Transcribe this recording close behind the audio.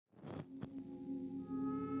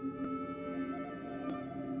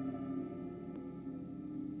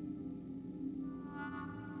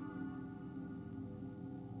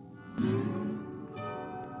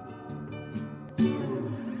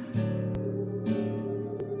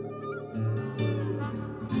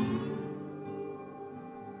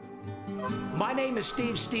My name is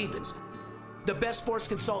Steve Stevens, the best sports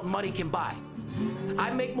consultant money can buy. I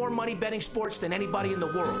make more money betting sports than anybody in the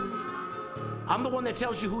world. I'm the one that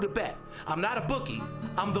tells you who to bet. I'm not a bookie,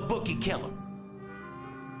 I'm the bookie killer.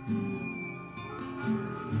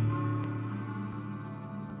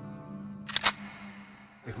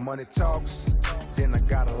 If money talks, then I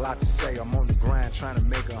got a lot to say. I'm on the grind trying to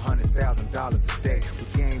make $100,000 a day.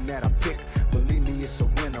 The game that I pick, believe me, it's a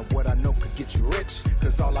winner. What I know could get you rich,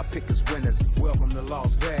 cause all I pick is winners. Welcome to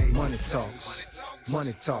Las Vegas. Money talks,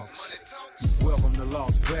 money talks. Welcome to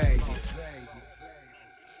Las Vegas.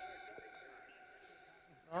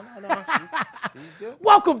 No. She's good.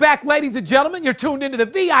 Welcome back, ladies and gentlemen. You're tuned into the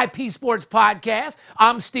VIP Sports Podcast.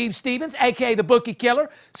 I'm Steve Stevens, a.k.a. the Bookie Killer,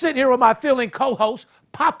 sitting here with my fill-in co-host,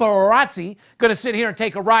 Paparazzi, going to sit here and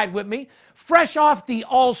take a ride with me. Fresh off the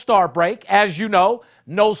All-Star break, as you know,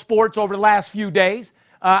 no sports over the last few days.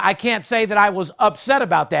 I can't say that I was upset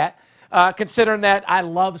about that, considering that I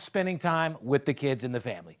love spending time with the kids and the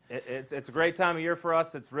family. It's a great time of year for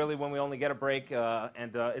us. It's really when we only get a break,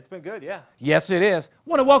 and it's been good, yeah. Yes, it is.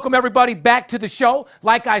 Want to welcome everybody back to the show.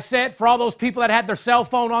 Like I said, for all those people that had their cell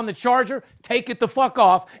phone on the charger, take it the fuck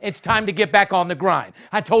off. It's time to get back on the grind.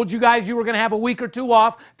 I told you guys you were going to have a week or two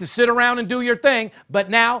off to sit around and do your thing, but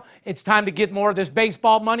now it's time to get more of this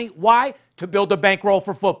baseball money. Why? To build a bankroll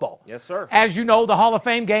for football. Yes, sir. As you know, the Hall of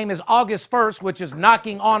Fame game is August 1st, which is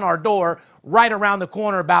knocking on our door right around the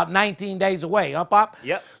corner, about 19 days away. Huh, Pop?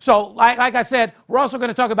 Yep. So, like I said, we're also going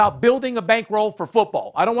to talk about building a bankroll for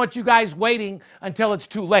football. I don't want you guys waiting until it's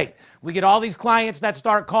too late. We get all these clients that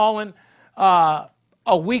start calling a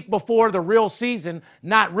week before the real season,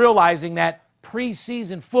 not realizing that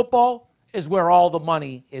preseason football is where all the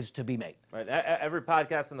money is to be made. Right. Every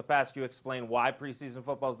podcast in the past, you explain why preseason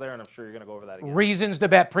football's there, and I'm sure you're going to go over that again. Reasons to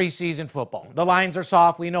bet preseason football. The lines are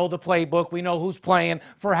soft. We know the playbook. We know who's playing,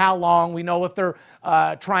 for how long. We know if they're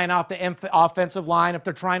trying out the offensive line, if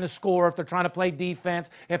they're trying to score, if they're trying to play defense,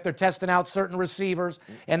 if they're testing out certain receivers,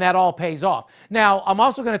 and that all pays off. Now, I'm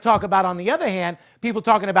also going to talk about, on the other hand, people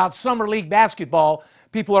talking about summer league basketball.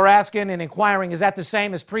 People are asking and inquiring, is that the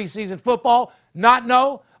same as preseason football? Not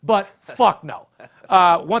no, but fuck no.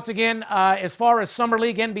 Once again, as far as Summer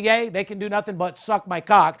League NBA, they can do nothing but suck my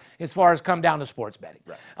cock as far as come down to sports betting.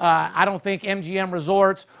 Right. I don't think MGM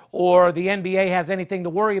Resorts or the NBA has anything to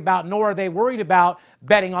worry about, nor are they worried about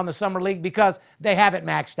betting on the Summer League because they have it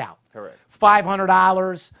maxed out. Correct.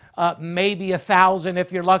 $500, maybe $1,000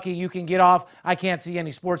 if you're lucky you can get off. I can't see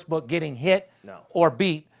any sports book getting hit or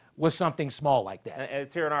beat with something small like that. And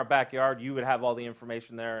it's here in our backyard. You would have all the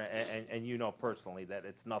information there, and you know personally that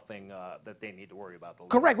it's nothing that they need to worry about.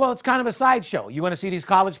 Correct. Well, it's kind of a sideshow. You want to see these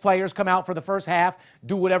college players come out for the first half,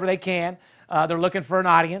 do whatever they can. They're looking for an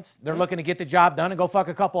audience. They're looking to get the job done and go fuck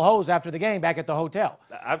a couple hoes after the game back at the hotel.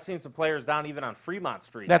 I've seen some players down even on Fremont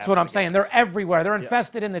Street. That's what I'm saying. They're everywhere. They're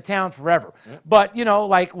infested in the town forever. But, you know,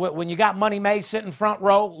 like when you got Money May sitting front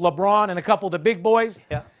row, LeBron and a couple of the big boys,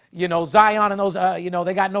 you know, Zion and those, you know,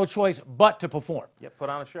 they got no choice but to perform. Yep, put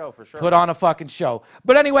on a show for sure. Put on a fucking show.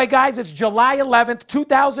 But anyway, guys, it's July 11th,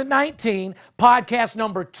 2019, podcast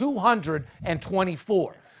number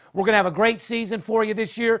 224. We're going to have a great season for you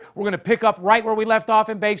this year. We're going to pick up right where we left off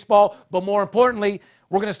in baseball, but more importantly,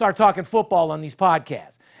 we're going to start talking football on these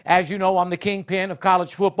podcasts. As you know, I'm the kingpin of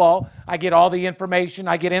college football. I get all the information.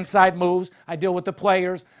 I get inside moves. I deal with the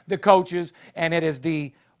players, the coaches, and it is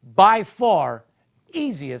the, by far,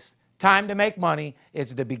 easiest time to make money.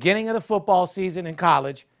 It's the beginning of the football season in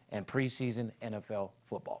college and preseason NFL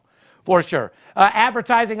football. For sure.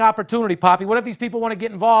 Advertising opportunity, Poppy. What if these people want to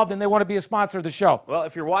get involved and they want to be a sponsor of the show? Well,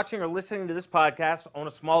 if you're watching or listening to this podcast, own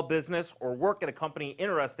a small business, or work at a company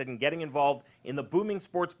interested in getting involved in the booming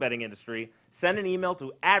sports betting industry, send an email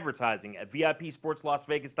to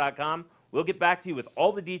advertising@VIPSportsLasVegas.com. We'll get back to you with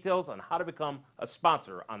all the details on how to become a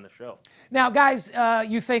sponsor on the show. Now, guys,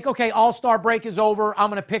 you think, okay, All-Star break is over. I'm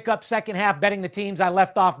going to pick up second half betting the teams I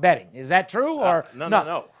left off betting. Is that true? Or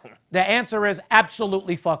No. The answer is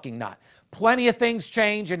absolutely fucking not. Plenty of things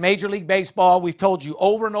change in Major League Baseball. We've told you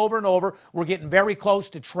over and over and over. We're getting very close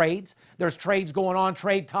to trades. There's trades going on,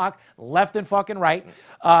 trade talk, left and fucking right.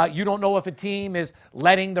 You don't know if a team is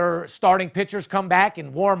letting their starting pitchers come back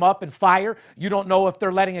and warm up and fire. You don't know if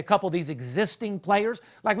they're letting a couple of these existing players.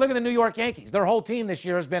 Like, look at the New York Yankees. Their whole team this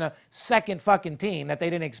year has been a second fucking team that they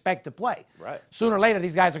didn't expect to play. Right. Sooner or later,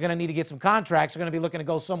 these guys are going to need to get some contracts. They're going to be looking to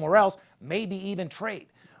go somewhere else, maybe even trade.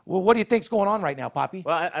 Well, what do you think's going on right now, Poppy?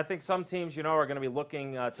 Well, I think some teams, you know, are going to be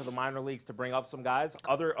looking to the minor leagues to bring up some guys.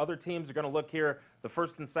 Other teams are going to look here the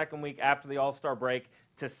first and second week after the All-Star break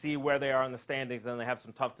to see where they are in the standings, and they have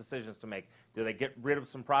some tough decisions to make. Do they get rid of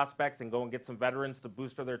some prospects and go and get some veterans to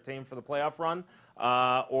booster their team for the playoff run?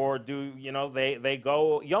 Or do, they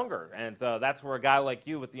go younger? And that's where a guy like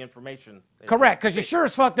you with the information. Correct, because you sure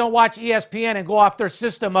as fuck don't watch ESPN and go off their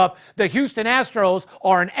system of the Houston Astros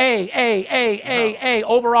are an A,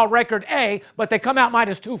 overall record A, but they come out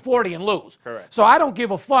minus 240 and lose. Correct. So I don't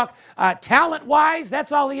give a fuck. Talent-wise,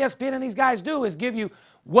 that's all ESPN and these guys do is give you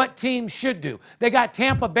what teams should do. They got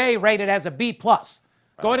Tampa Bay rated as a B+.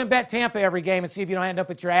 Go ahead and bet Tampa every game and see if you don't end up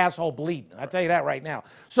with your asshole bleeding. I'll tell you that right now.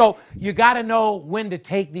 So you got to know when to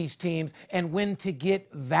take these teams and when to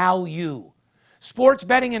get value. Sports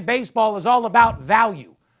betting in baseball is all about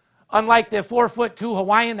value. Unlike the 4'2"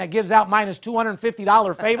 Hawaiian that gives out minus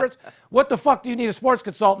 $250 favorites, what the fuck do you need a sports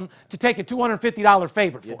consultant to take a $250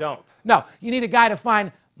 favorite for? You don't. No, you need a guy to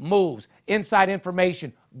find moves, inside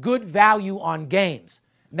information, good value on games.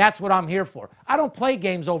 And that's what I'm here for. I don't play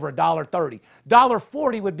games over $1.30.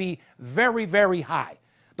 $1.40 would be very, very high.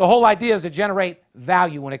 The whole idea is to generate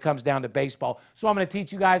value when it comes down to baseball. So I'm going to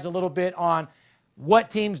teach you guys a little bit on what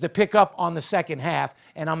teams to pick up on the second half,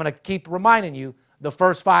 and I'm going to keep reminding you the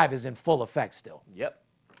first 5 is in full effect still. Yep.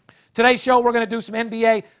 Today's show, we're going to do some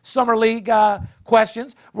NBA Summer League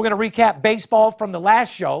questions. We're going to recap baseball from the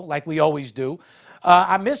last show, like we always do.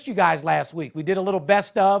 I missed you guys last week. We did a little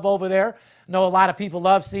best of over there. I know a lot of people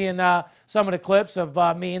love seeing some of the clips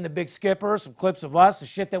of me and the Big Skipper, some clips of us, the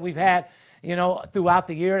shit that we've had, throughout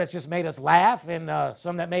the year that's just made us laugh, and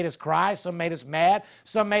some that made us cry, some made us mad,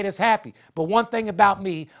 some made us happy. But one thing about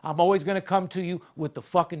me, I'm always going to come to you with the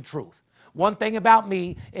fucking truth. One thing about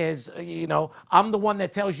me is, I'm the one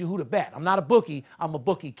that tells you who to bet. I'm not a bookie. I'm a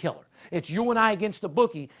bookie killer. It's you and I against the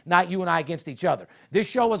bookie, not you and I against each other. This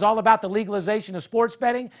show is all about the legalization of sports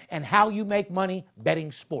betting and how you make money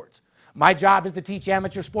betting sports. My job is to teach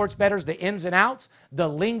amateur sports bettors the ins and outs, the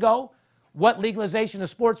lingo, what legalization of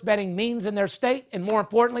sports betting means in their state, and more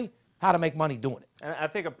importantly, how to make money doing it. And I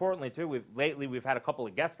think importantly, too, we've had a couple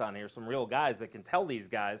of guests on here, some real guys that can tell these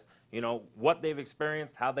guys, what they've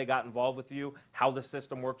experienced, how they got involved with you, how the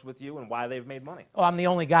system works with you, and why they've made money. Oh, I'm the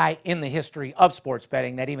only guy in the history of sports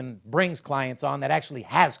betting that even brings clients on that actually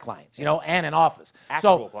has clients, and an office.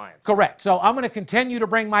 Actual clients. Correct. So I'm going to continue to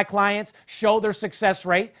bring my clients, show their success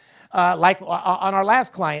rate. Like on our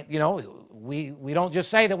last client, we don't just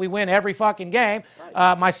say that we win every fucking game.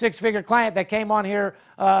 Right. My 6-figure client that came on here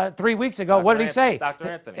 3 weeks ago, what did he say? Dr.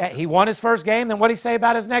 Anthony. He won his first game, then what did he say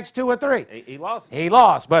about his next 2 or 3? He lost. He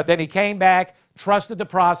lost, but then he came back, trusted the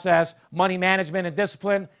process, money management and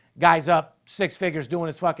discipline. Guy's up 6 figures doing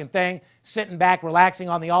his fucking thing, sitting back, relaxing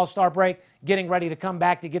on the All-Star break, getting ready to come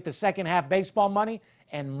back to get the second half baseball money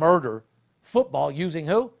and murder football using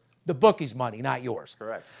who? The bookie's money, not yours.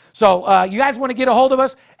 Correct. So you guys want to get a hold of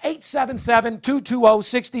us,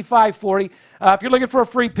 877-220-6540. If you're looking for a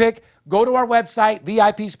free pick, go to our website,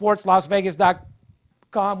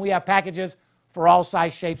 VIPSportsLasVegas.com. We have packages for all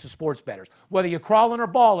size shapes of sports bettors. Whether you're crawling or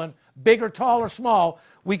balling, big or tall or small,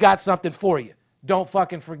 we got something for you. Don't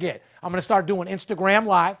fucking forget. I'm going to start doing Instagram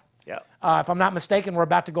Live. Yep. If I'm not mistaken, we're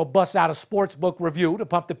about to go bust out a sports book review to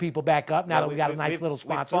pump the people back up now that we got a nice little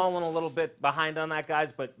sponsor. We've fallen a little bit behind on that,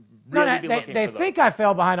 guys, but really be looking for they think I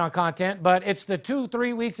fell behind on content, but it's the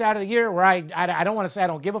 2-3 weeks out of the year where I don't want to say I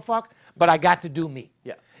don't give a fuck, but I got to do me.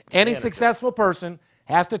 Yeah. Any successful person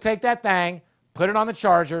has to take that thing, put it on the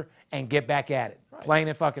charger, and get back at it. Right. Plain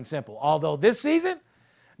and fucking simple. Although this season,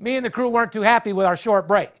 me and the crew weren't too happy with our short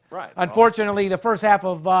break. Right. Unfortunately, the first half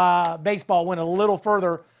of baseball went a little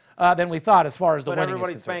further than we thought as far as the winning is concerned. But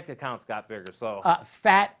everybody's bank accounts got bigger, so.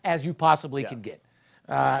 Fat as you possibly can get.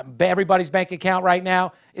 Everybody's bank account right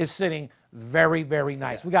now is sitting very, very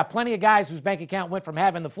nice. Yeah. We got plenty of guys whose bank account went from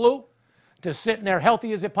having the flu to sitting there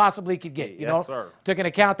healthy as it possibly could get. Yes, sir. Took an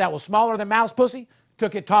account that was smaller than mouse pussy,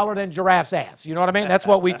 took it taller than giraffe's ass. You know what I mean? That's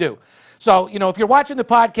what we do. So, if you're watching the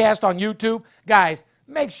podcast on YouTube, guys,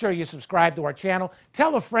 make sure you subscribe to our channel.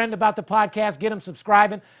 Tell a friend about the podcast. Get them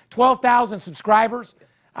subscribing. 12,000 subscribers.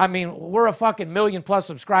 I mean, we're a fucking million-plus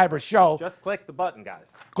subscriber show. Just click the button, guys.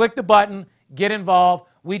 Click the button. Get involved.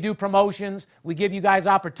 We do promotions. We give you guys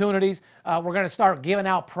opportunities. We're going to start giving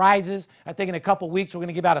out prizes. I think in a couple weeks we're going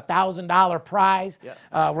to give out a $1,000 prize. Yep.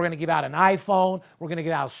 We're going to give out an iPhone. We're going to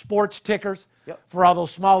give out sports tickers for all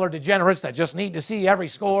those smaller degenerates that just need to see every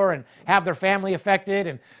score and have their family affected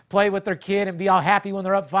and play with their kid and be all happy when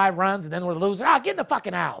they're up 5 runs and then we're losing. Get in the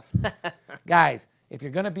fucking house. Guys, if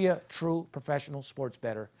you're going to be a true professional sports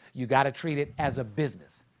bettor, you got to treat it as a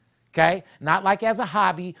business. Okay? Not like as a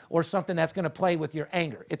hobby or something that's going to play with your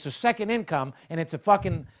anger. It's a second income, and it's a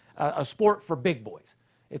fucking a sport for big boys.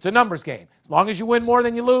 It's a numbers game. As long as you win more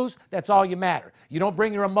than you lose, that's all you matter. You don't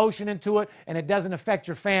bring your emotion into it, and it doesn't affect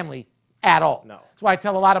your family at all. No. That's why I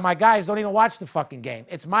tell a lot of my guys, don't even watch the fucking game.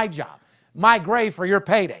 It's my job. My grave for your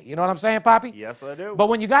payday. You know what I'm saying, Poppy? Yes, I do. But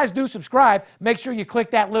when you guys do subscribe, make sure you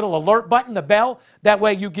click that little alert button, the bell. That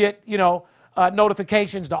way you get,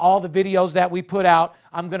 notifications to all the videos that we put out.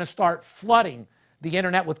 I'm going to start flooding the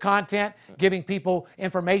internet with content, giving people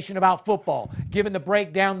information about football, giving the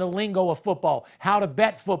breakdown, the lingo of football, how to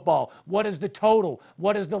bet football, what is the total,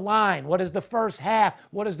 what is the line, what is the first half,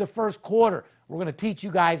 what is the first quarter. We're going to teach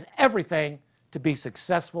you guys everything to be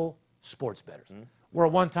successful sports bettors. We're a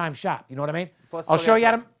one-time shop, you know what I mean? Plus, I'll show you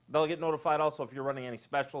how to... They'll get notified also if you're running any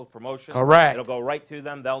specials, promotions. Correct. It'll go right to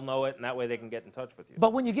them. They'll know it, and that way they can get in touch with you.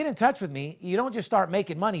 But when you get in touch with me, you don't just start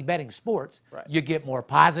making money betting sports. Right. You get more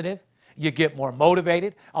positive. You get more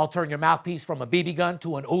motivated. I'll turn your mouthpiece from a BB gun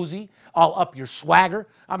to an Uzi. I'll up your swagger.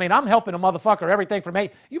 I mean, I'm helping a motherfucker everything from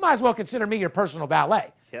A. You might as well consider me your personal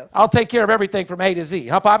valet. Yes. I'll take care of everything from A to Z.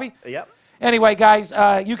 Huh, Poppy? Yep. Anyway, guys,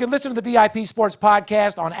 you can listen to the VIP Sports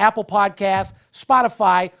Podcast on Apple Podcasts,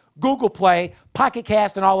 Spotify, Google Play, Pocket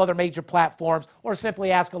Cast, and all other major platforms, or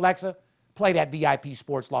simply ask Alexa, play that VIP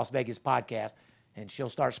Sports Las Vegas podcast, and she'll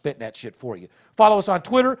start spitting that shit for you. Follow us on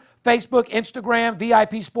Twitter, Facebook, Instagram,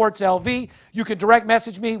 VIP Sports LV. You can direct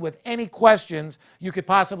message me with any questions you could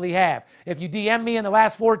possibly have. If you DM me in the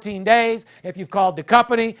last 14 days, if you've called the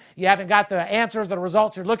company, you haven't got the answers, the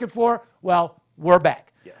results you're looking for, well, we're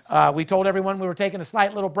back. Yes. We told everyone we were taking a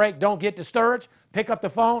slight little break. Don't get discouraged. Pick up the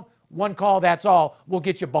phone. One call, that's all. We'll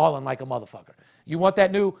get you balling like a motherfucker. You want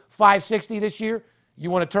that new 560 this year? You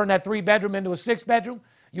want to turn that 3-bedroom into a 6-bedroom?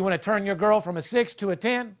 You want to turn your girl from a 6 to a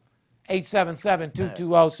 10?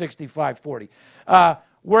 877-220-6540.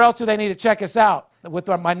 Where else do they need to check us out? With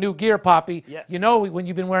my new gear, Poppy. Yeah. You know when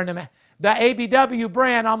you've been wearing them. The ABW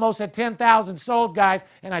brand almost at 10,000 sold, guys.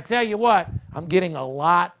 And I tell you what, I'm getting a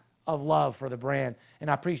lot of love for the brand. And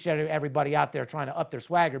I appreciate everybody out there trying to up their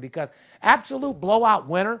swagger, because absolute blowout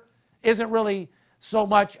winner isn't really so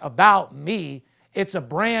much about me. It's a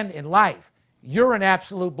brand in life. You're an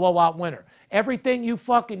absolute blowout winner. Everything you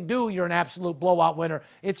fucking do, you're an absolute blowout winner.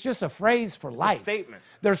 It's just a phrase for life. It's a statement.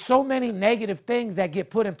 There's so many negative things that get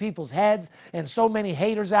put in people's heads, and so many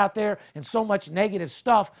haters out there, and so much negative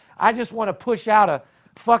stuff. I just want to push out a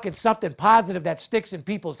fucking something positive that sticks in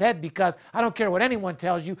people's head, because I don't care what anyone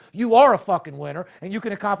tells you, you are a fucking winner, and you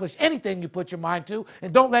can accomplish anything you put your mind to,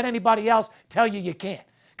 and don't let anybody else tell you you can't.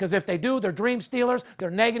 Because if they do, they're dream stealers, they're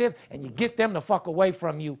negative, and you get them the fuck away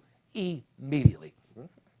from you immediately.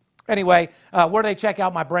 Anyway, where do they check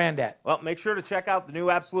out my brand at? Well, make sure to check out the new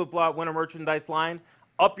Absolute Blowout Winter merchandise line.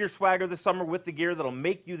 Up your swagger this summer with the gear that'll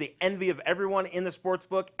make you the envy of everyone in the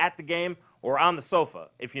sportsbook, at the game, or on the sofa.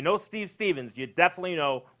 If you know Steve Stevens, you definitely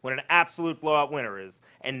know what an absolute blowout winner is.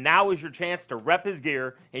 And now is your chance to rep his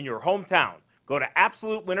gear in your hometown. Go to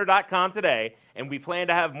AbsoluteWinner.com today, and we plan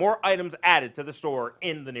to have more items added to the store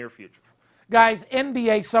in the near future. Guys,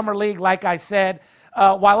 NBA Summer League, like I said,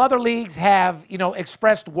 while other leagues have,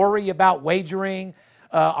 expressed worry about wagering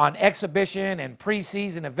on exhibition and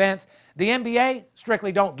preseason events, the NBA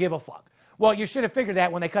strictly don't give a fuck. Well, you should have figured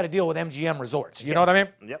that when they cut a deal with MGM Resorts. You know what I mean?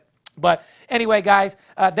 Yep. But anyway, guys,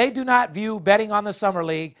 they do not view betting on the Summer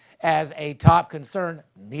League as a top concern.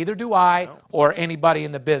 Neither do I or anybody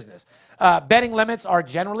in the business. Betting limits are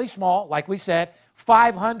generally small, like we said,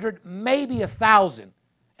 500, maybe 1,000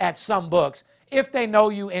 at some books, if they know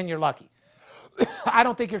you and you're lucky. I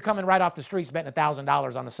don't think you're coming right off the streets betting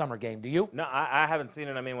 $1,000 on a summer game. Do you? No, I haven't seen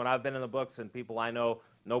it. I mean, when I've been in the books and people I know,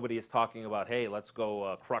 nobody is talking about, hey, let's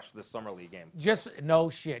go crush this summer league game. Just no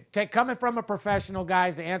shit. Coming from a professional,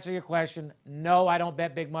 guys, to answer your question, no, I don't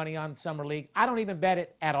bet big money on summer league. I don't even bet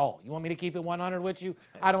it at all. You want me to keep it 100 with you?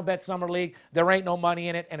 I don't bet summer league. There ain't no money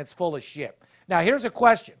in it, and it's full of shit. Now, here's a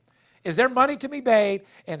question. Is there money to be made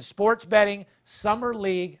in sports betting summer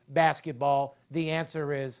league basketball? The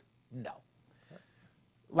answer is no.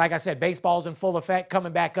 Like I said, baseball's in full effect,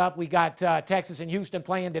 coming back up. We got Texas and Houston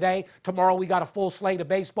playing today. Tomorrow we got a full slate of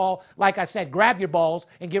baseball. Like I said, grab your balls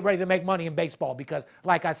and get ready to make money in baseball, because,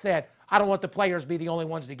 like I said, I don't want the players to be the only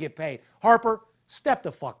ones to get paid. Harper, step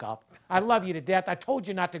the fuck up. I love you to death. I told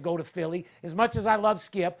you not to go to Philly. As much as I love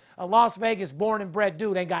Skip, a Las Vegas born and bred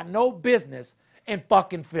dude ain't got no business in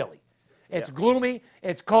fucking Philly. It's gloomy,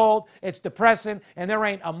 it's cold, it's depressing, and there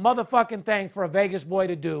ain't a motherfucking thing for a Vegas boy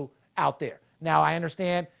to do out there. Now, I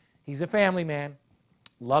understand he's a family man,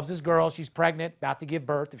 loves his girl. She's pregnant, about to give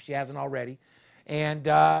birth if she hasn't already. And,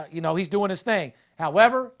 he's doing his thing.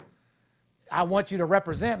 However, I want you to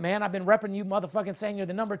represent, man. I've been repping you, motherfucking saying you're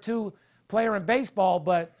the number 2 player in baseball.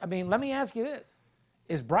 But, I mean, let me ask you this.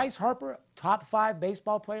 Is Bryce Harper top 5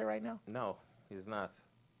 baseball player right now? No, he's not.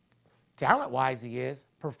 Talent-wise, he is.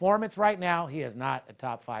 Performance right now, he is not a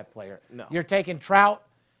top 5 player. No. You're taking Trout,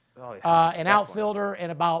 Oh, yeah, an definitely. outfielder,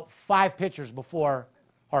 and about 5 pitchers before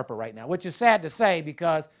Harper right now, which is sad to say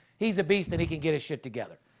because he's a beast and he can get his shit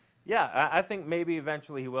together. Yeah, I think maybe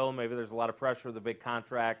eventually he will. Maybe there's a lot of pressure with the big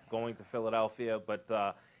contract going to Philadelphia, but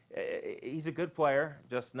he's a good player,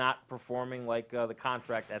 just not performing like the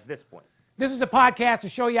contract at this point. This is a podcast to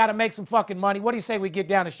show you how to make some fucking money. What do you say we get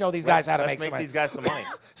down and show these guys how to make some money? Let's make these guys some money.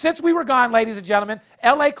 Since we were gone, ladies and gentlemen,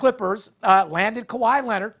 L.A. Clippers landed Kawhi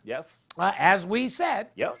Leonard. Yes. As we said.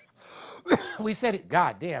 Yep. We said it.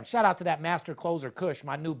 God damn. Shout out to that Master Closer Kush,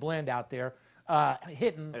 my new blend out there,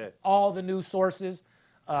 hitting all the new sources.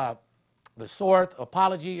 The Sorth,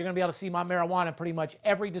 Apology. You're going to be able to see my marijuana in pretty much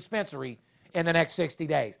every dispensary in the next 60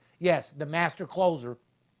 days. Yes, the Master Closer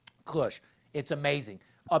Kush. It's amazing.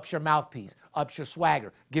 Ups your mouthpiece, ups your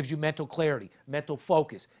swagger, gives you mental clarity, mental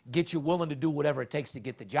focus, gets you willing to do whatever it takes to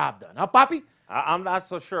get the job done. Huh, Poppy? I'm not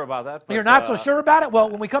so sure about that. But, You're not so sure about it? Well,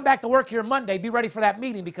 when we come back to work here Monday, be ready for that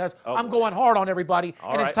meeting because I'm going hard on everybody,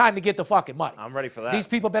 and it's time to get the fucking money. I'm ready for that. These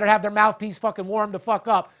people better have their mouthpiece fucking warmed the fuck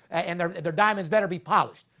up, and their diamonds better be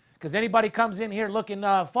polished. Because anybody comes in here looking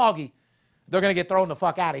foggy, they're going to get thrown the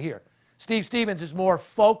fuck out of here. Steve Stevens is more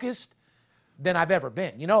focused than I've ever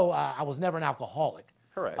been. You know, I was never an alcoholic.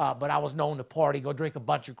 Correct. But I was known to party, go drink a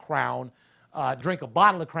bunch of Crown, drink a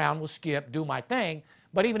bottle of Crown with Skip, do my thing.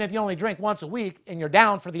 But even if you only drink once a week and you're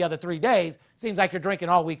down for the other 3 days, seems like you're drinking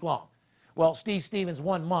all week long. Well, Steve Stevens,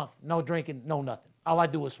 1 month, no drinking, no nothing. All I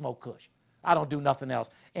do is smoke kush. I don't do nothing else.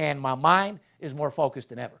 And my mind is more focused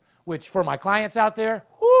than ever, which for my clients out there,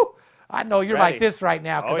 whoo, I know you're Ready. like this right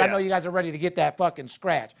now because Oh, I yeah. know you guys are ready to get that fucking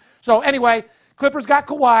scratch. So anyway, Clippers got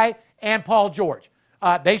Kawhi and Paul George.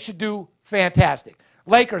 They should do fantastic.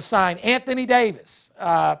 Lakers signed Anthony Davis,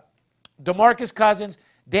 DeMarcus Cousins,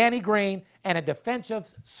 Danny Green, and a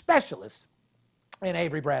defensive specialist in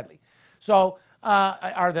Avery Bradley. So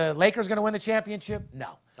are the Lakers going to win the championship?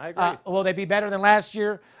 No. I agree. Will they be better than last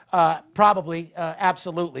year? Probably,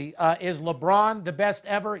 absolutely. Is LeBron the best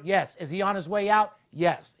ever? Yes. Is he on his way out?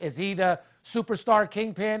 Yes. Is he the superstar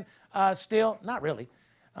kingpin still? Not really.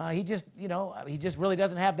 He just really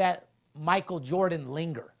doesn't have that Michael Jordan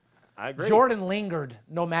linger. I agree. Jordan lingered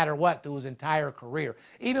no matter what through his entire career.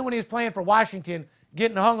 Even when he was playing for Washington,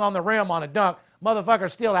 getting hung on the rim on a dunk, motherfucker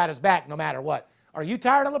still had his back no matter what. Are you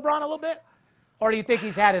tired of LeBron a little bit? Or do you think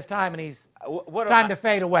he's had his time and he's time to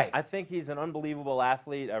fade away? I think he's an unbelievable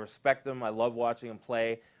athlete. I respect him. I love watching him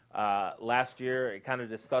play. Last year, it kind of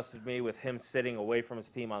disgusted me with him sitting away from his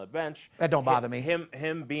team on the bench. That don't bother me.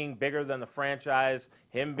 Him being bigger than the franchise,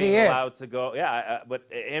 him being He is. allowed to go, but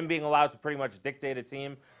him being allowed to pretty much dictate a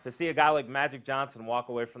team. To see a guy like Magic Johnson walk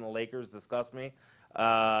away from the Lakers disgusts me.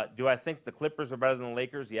 Do I think the Clippers are better than the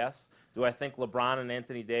Lakers? Yes. Do I think LeBron and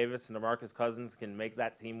Anthony Davis and DeMarcus Cousins can make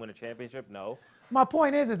that team win a championship? No. My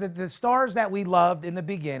point is that the stars that we loved in the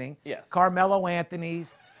beginning, Yes. Carmelo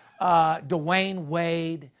Anthony's, Dwayne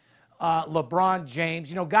Wade, LeBron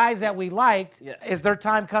James, guys that we liked, Yes. is their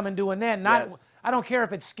time coming to an end? Not, Yes. I don't care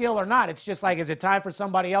if it's skill or not. It's just like, is it time for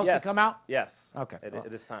somebody else to come out? Yes. Okay.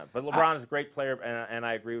 It is time. But LeBron is a great player, and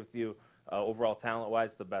I agree with you. Overall,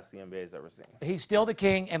 talent-wise, the best the NBA has ever seen. He's still the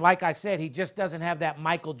king, and like I said, he just doesn't have that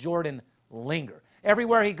Michael Jordan linger.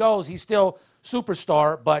 Everywhere he goes, he's still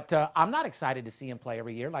superstar, but I'm not excited to see him play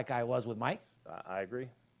every year like I was with Mike. I agree.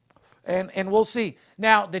 And we'll see.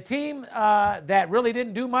 Now, the team that really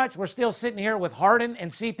didn't do much, we're still sitting here with Harden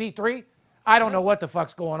and CP3. I don't know what the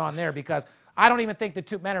fuck's going on there because I don't even think the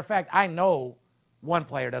two, matter of fact, I know one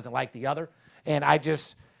player doesn't like the other, and I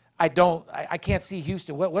can't see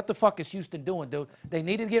Houston. What the fuck is Houston doing, dude? They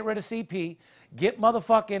need to get rid of CP.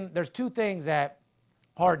 There's two things that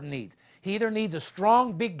Harden needs. He either needs a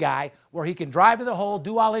strong big guy where he can drive to the hole,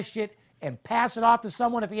 do all his shit, and pass it off to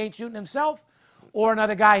someone if he ain't shooting himself, or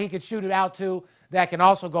another guy he could shoot it out to that can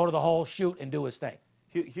also go to the hole, shoot, and do his thing.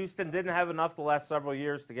 Houston didn't have enough the last several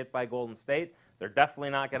years to get by Golden State. They're definitely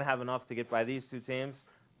not going to have enough to get by these two teams.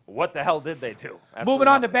 What the hell did they do? Absolutely Moving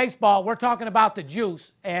on to nothing. baseball, we're talking about the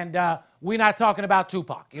juice, and we're not talking about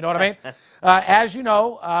Tupac. You know what I mean? As you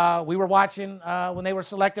know, we were watching when they were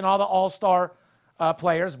selecting all the all-star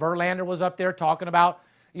players. Verlander was up there talking about,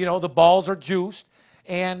 the balls are juiced.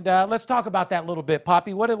 And let's talk about that a little bit.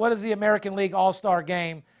 Poppy, what is the American League All-Star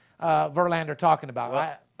Game Verlander talking about?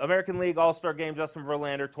 Well, American League All-Star Game Justin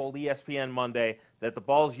Verlander told ESPN Monday that the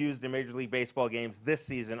balls used in Major League Baseball games this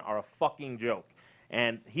season are a fucking joke.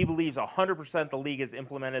 And he believes 100% the league has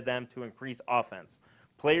implemented them to increase offense.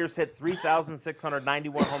 Players hit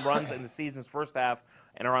 3,691 home runs in the season's first half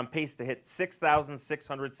and are on pace to hit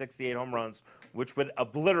 6,668 home runs, which would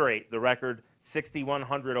obliterate the record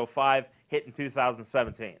 6,105 hit in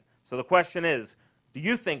 2017. So the question is, do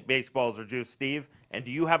you think baseballs are juiced, Steve? And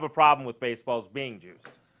do you have a problem with baseballs being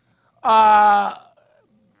juiced? Yeah,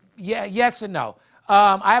 yes and no.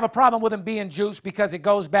 I have a problem with him being juiced because it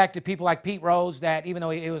goes back to people like Pete Rose that even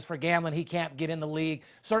though it was for gambling, he can't get in the league.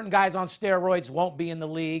 Certain guys on steroids won't be in the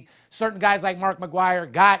league. Certain guys like Mark McGwire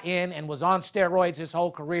got in and was on steroids his whole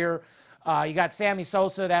career. You got Sammy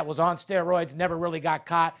Sosa that was on steroids, never really got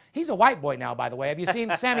caught. He's a white boy now, by the way. Have you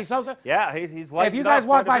seen Sammy Sosa? Yeah, he's like. If you guys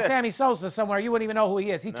walk by Sammy Sosa somewhere, you wouldn't even know who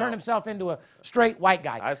he is. He turned himself into a straight white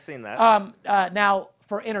guy. I've seen that. Now,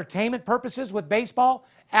 for entertainment purposes with baseball,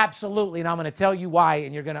 absolutely, and I'm going to tell you why,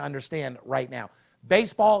 and you're going to understand right now.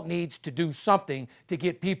 Baseball needs to do something to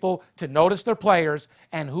get people to notice their players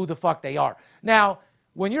and who the fuck they are. Now,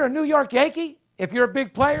 when you're a New York Yankee, if you're a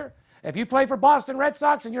big player, if you play for Boston Red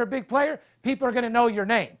Sox and you're a big player, people are going to know your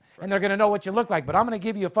name, and they're going to know what you look like. But I'm going to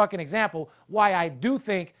give you a fucking example why I do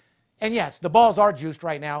think, and yes, the balls are juiced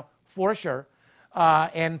right now, for sure,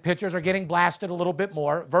 and pitchers are getting blasted a little bit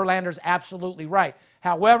more. Verlander's absolutely right.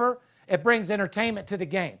 However, it brings entertainment to the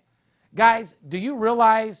game. Guys, do you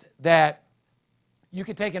realize that you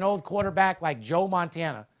could take an old quarterback like Joe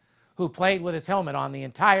Montana, who played with his helmet on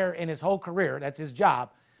in his whole career, that's his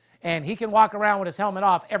job, and he can walk around with his helmet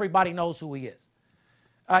off, everybody knows who he is.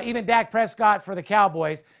 Even Dak Prescott for the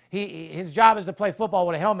Cowboys, his job is to play football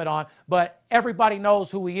with a helmet on, but everybody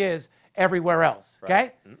knows who he is everywhere else, okay?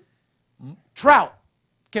 Right. Mm-hmm. Trout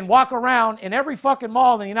can walk around in every fucking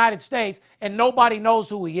mall in the United States and nobody knows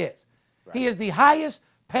who he is. Right. He is the highest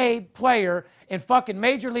paid player in fucking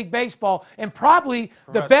Major League Baseball and probably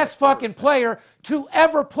the best fucking player to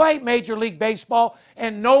ever play Major League Baseball,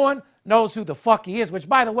 and no one knows who the fuck he is, which,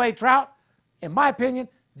 by the way, Trout, in my opinion,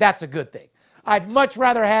 that's a good thing. I'd much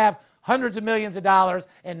rather have hundreds of millions of dollars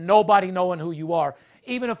and nobody knowing who you are.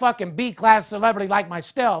 Even a fucking B-class celebrity like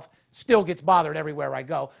myself still gets bothered everywhere I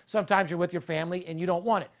go. Sometimes you're with your family and you don't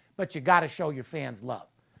want it, but you got to show your fans love.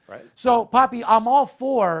 Right. So, Poppy, I'm all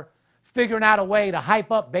for figuring out a way to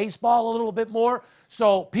hype up baseball a little bit more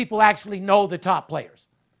so people actually know the top players.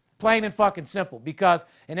 Plain and fucking simple. Because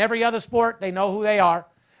in every other sport, they know who they are.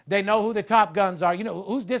 They know who the top guns are. You know,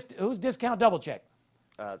 who's Discount Double Check?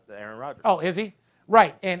 Aaron Rodgers. Oh, is he?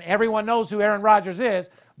 Right. And everyone knows who Aaron Rodgers is,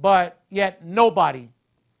 but yet nobody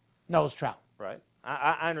knows Trout. Right.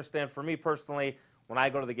 I understand. For me personally, when I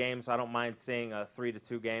go to the games, I don't mind seeing a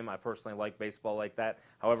 3-2 game. I personally like baseball like that.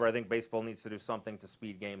 However, I think baseball needs to do something to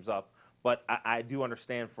speed games up. But I do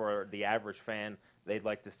understand for the average fan, they'd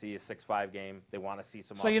like to see a 6-5 game. They want to see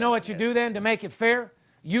some. So you know what you do then to make it fair?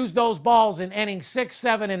 Use those balls in innings 6,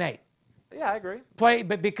 7, and 8. Yeah, I agree.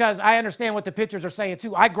 But because I understand what the pitchers are saying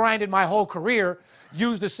too. I grinded my whole career,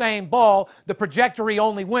 used the same ball. The trajectory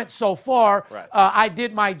only went so far. Right. I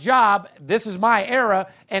did my job. This is my era,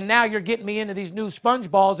 and now you're getting me into these new sponge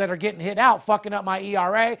balls that are getting hit out, fucking up my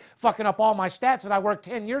ERA, fucking up all my stats that I worked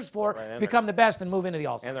 10 years for to become the best and move into the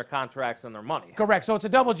All-Stars. And their contracts and their money. Correct. So it's a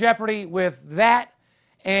double jeopardy with that.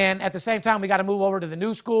 And at the same time, we got to move over to the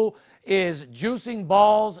new school. Is juicing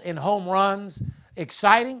balls in home runs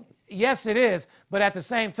exciting? Yes, it is. But at the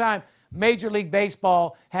same time, Major League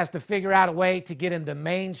Baseball has to figure out a way to get into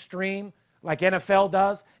mainstream like NFL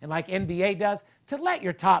does and like NBA does to let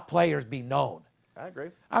your top players be known. I agree.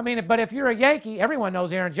 I mean, but if you're a Yankee, everyone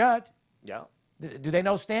knows Aaron Judge. Yeah. Do they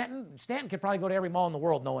know Stanton? Stanton could probably go to every mall in the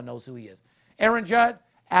world. No one knows who he is. Aaron Judge?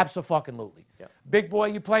 Absolutely. Yeah. Big boy,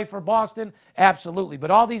 you play for Boston? Absolutely. But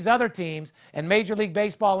all these other teams and Major League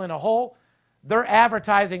Baseball in a whole, their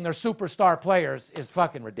advertising their superstar players is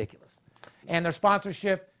fucking ridiculous. And their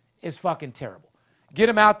sponsorship is fucking terrible. Get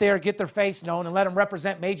them out there, get their face known, and let them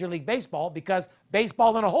represent Major League Baseball because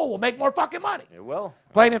baseball in a whole will make more fucking money. It will.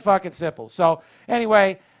 Plain and fucking simple. So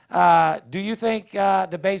anyway, do you think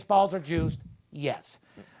the baseballs are juiced? Yes.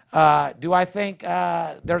 Do I think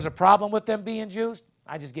there's a problem with them being juiced?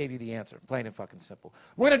 I just gave you the answer, plain and fucking simple.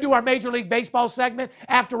 We're going to do our Major League Baseball segment.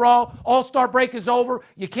 After all, All-Star break is over.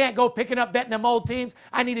 You can't go picking up betting them old teams.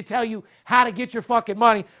 I need to tell you how to get your fucking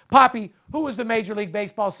money. Poppy, who is the Major League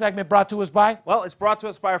Baseball segment brought to us by? Well, it's brought to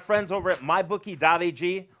us by our friends over at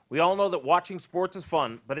MyBookie.ag. We all know that watching sports is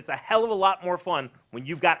fun, but it's a hell of a lot more fun when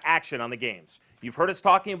you've got action on the games. You've heard us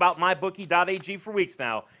talking about MyBookie.ag for weeks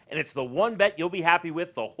now, and it's the one bet you'll be happy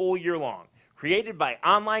with the whole year long. Created by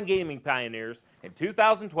online gaming pioneers in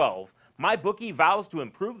 2012, MyBookie vows to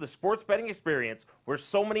improve the sports betting experience where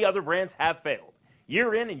so many other brands have failed.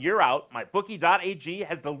 Year in and year out, MyBookie.ag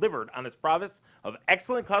has delivered on its promise of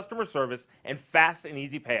excellent customer service and fast and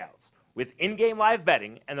easy payouts. With in-game live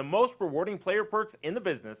betting and the most rewarding player perks in the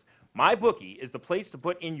business, MyBookie is the place to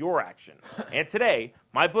put in your action. And today,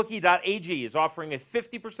 MyBookie.ag is offering a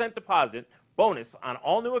 50% deposit bonus on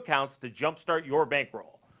all new accounts to jumpstart your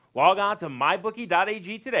bankroll. Log on to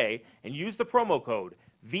MyBookie.ag today and use the promo code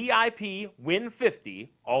VIPWIN50,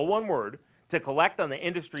 all one word, to collect on the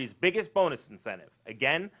industry's biggest bonus incentive.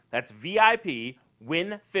 Again, that's VIP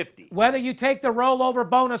Win 50. Whether you take the rollover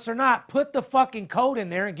bonus or not, put the fucking code in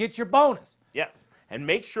there and get your bonus. Yes, and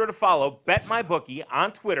make sure to follow BetMyBookie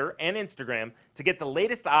on Twitter and Instagram to get the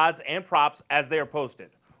latest odds and props as they are posted.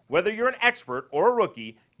 Whether you're an expert or a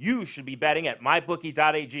rookie, you should be betting at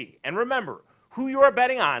MyBookie.ag. And remember, who you are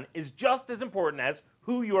betting on is just as important as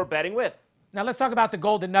who you are betting with. Now let's talk about the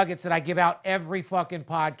golden nuggets that I give out every fucking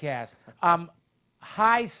podcast.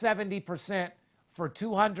 High 70% for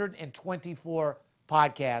 224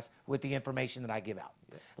 podcasts with the information that I give out.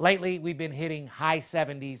 Lately, we've been hitting high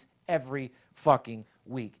 70s every fucking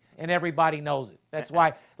week, and everybody knows it. That's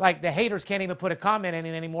why, like, the haters can't even put a comment in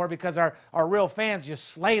it anymore because our real fans just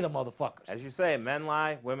slay the motherfuckers. As you say, men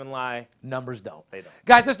lie, women lie. Numbers don't. They don't.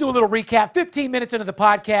 Guys, let's do a little recap. 15 minutes into the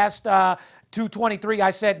podcast, 2:23,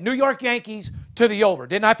 I said New York Yankees to the over.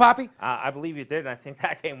 Didn't I, Poppy? I believe you did, and I think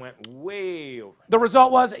that game went way over. The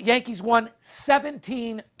result was Yankees won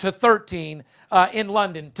 17-13 in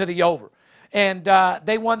London to the over. And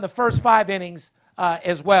they won the first 5 innings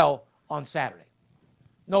as well on Saturday.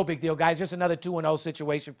 No big deal, guys. Just another 2-0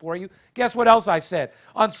 situation for you. Guess what else I said?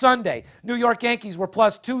 On Sunday, New York Yankees were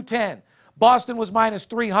plus 210. Boston was minus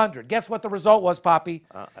 300. Guess what the result was, Poppy?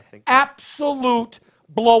 I think absolute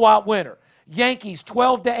blowout winner. Yankees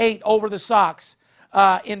 12-8 over the Sox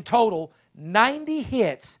in total. 90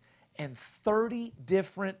 hits and 30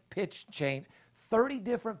 different 30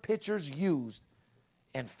 different pitchers used,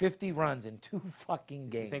 and 50 runs in 2 fucking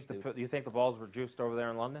games. You think the balls were juiced over there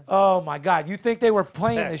in London? Oh, my God. You think they were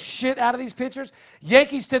playing the shit out of these pitchers?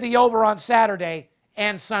 Yankees to the over on Saturday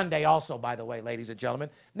and Sunday also, by the way, ladies and gentlemen.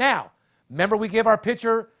 Now, remember we give our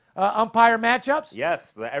pitcher umpire matchups?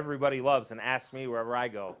 Yes, that everybody loves and asks me wherever I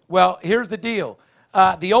go. Well, here's the deal.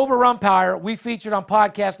 The over umpire we featured on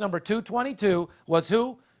podcast number 222 was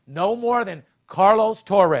who? No more than Carlos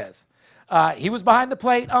Torres. He was behind the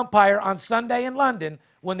plate umpire on Sunday in London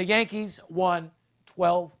when the Yankees won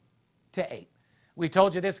 12-8. We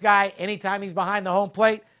told you this guy, anytime he's behind the home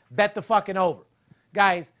plate, bet the fucking over.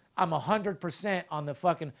 Guys, I'm 100% on the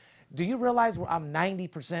fucking... Do you realize I'm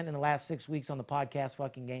 90% in the last 6 weeks on the podcast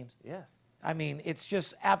fucking games? Yes. I mean, it's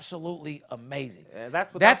just absolutely amazing.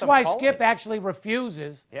 That's why Skip actually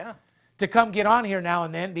refuses to come get on here now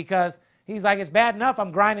and then, because he's like, it's bad enough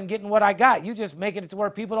I'm grinding getting what I got. You just making it to where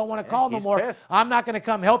people don't want to call no more. Pissed. I'm not going to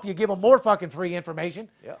come help you give him more fucking free information.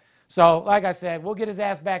 Yeah. So, like I said, we'll get his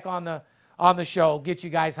ass back on the show, get you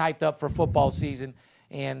guys hyped up for football season.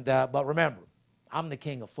 And but remember, I'm the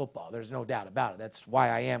king of football. There's no doubt about it. That's why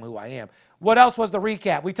I am who I am. What else was the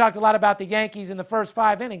recap? We talked a lot about the Yankees in the first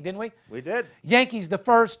 5 innings, didn't we? We did. Yankees, the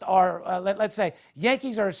first are, let's say,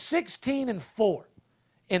 Yankees are 16-4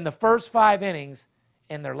 in the first 5 innings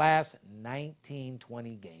in their last 19,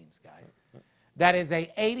 20 games, guys. That is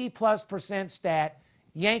a 80+% stat.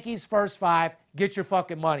 Yankees first 5, get your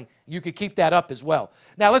fucking money. You could keep that up as well.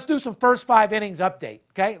 Now, let's do some first 5 innings update,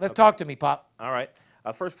 okay? Let's talk to me, Pop. All right.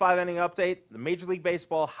 First 5 inning update. The Major League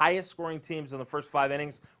Baseball highest scoring teams in the first 5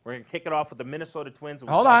 innings. We're going to kick it off with the Minnesota Twins.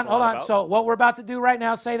 Hold on. So what we're about to do right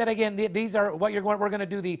now, say that again. These are what we're going to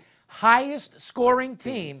do the highest scoring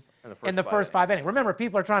team in the first 5 innings. Remember,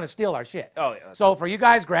 people are trying to steal our shit. Oh, yeah. So for you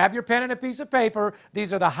guys, grab your pen and a piece of paper.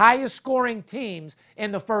 These are the highest scoring teams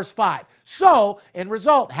in the first 5. So, in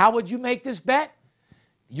result, how would you make this bet?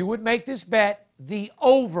 You would make this bet the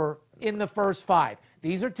over in the first 5.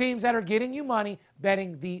 These are teams that are getting you money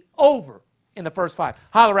betting the over in the first 5.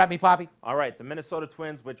 Holler at me, Poppy. All right, the Minnesota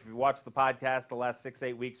Twins, which if you watched the podcast the last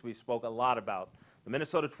 6-8 weeks, we spoke a lot about. The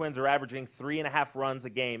Minnesota Twins are averaging 3.5 runs a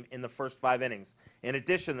game in the first 5 innings. In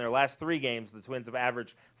addition, their last 3 games, the Twins have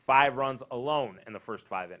averaged 5 runs alone in the first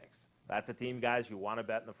 5 innings. That's a team, guys, you want to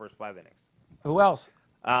bet in the first 5 innings. Who else?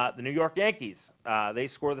 The New York Yankees, they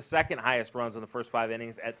score the second highest runs in the first 5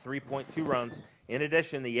 innings at 3.2 runs. In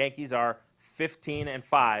addition, the Yankees are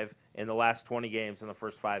 15-5 in the last 20 games in the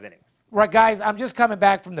first 5 innings. Right, guys, I'm just coming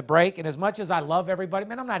back from the break, and as much as I love everybody,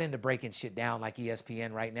 man, I'm not into breaking shit down like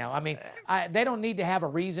ESPN right now. I mean, they don't need to have a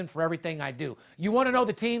reason for everything I do. You want to know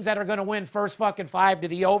the teams that are going to win first fucking 5 to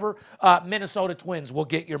the over? Minnesota Twins will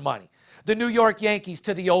get your money. The New York Yankees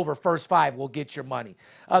to the over, first 5 will get your money.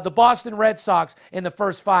 The Boston Red Sox in the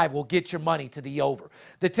first 5 will get your money to the over.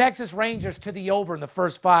 The Texas Rangers to the over in the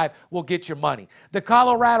first 5 will get your money. The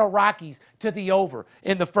Colorado Rockies to the over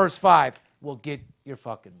in the first 5 will get your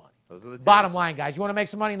fucking money. Those are the teams. Bottom line, guys, you want to make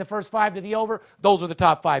some money in the first 5 to the over? Those are the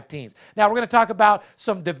top 5 teams. Now, we're going to talk about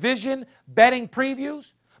some division betting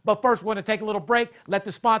previews. But first, we're going to take a little break, let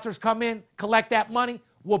the sponsors come in, collect that money.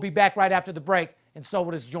 We'll be back right after the break, and so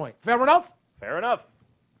will this joint. Fair enough? Fair enough.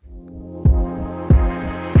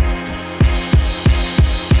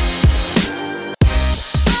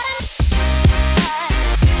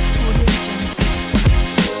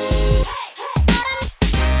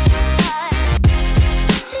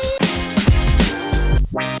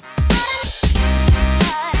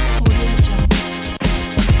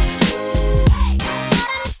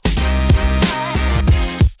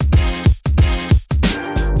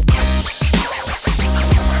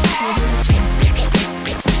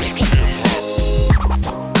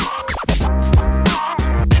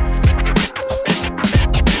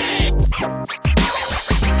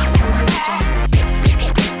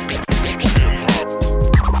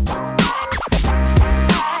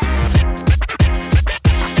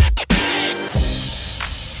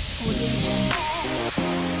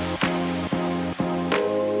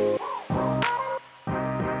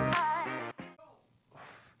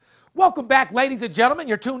 Welcome back, ladies and gentlemen.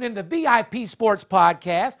 You're tuned into the VIP Sports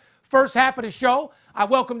Podcast. First half of the show, I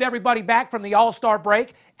welcomed everybody back from the All-Star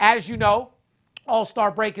break. As you know,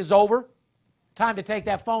 All-Star break is over. Time to take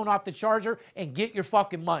that phone off the charger and get your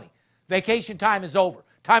fucking money. Vacation time is over.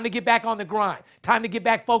 Time to get back on the grind. Time to get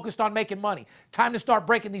back focused on making money. Time to start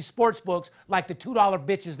breaking these sports books like the $2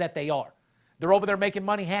 bitches that they are. They're over there making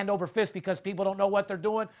money hand over fist because people don't know what they're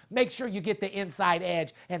doing. Make sure you get the inside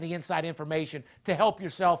edge and the inside information to help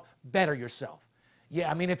yourself better yourself.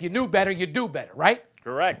 Yeah, I mean, if you knew better, you do better, right?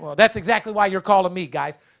 Correct. Well, that's exactly why you're calling me,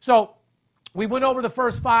 guys. So we went over the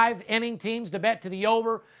first 5 inning teams to bet to the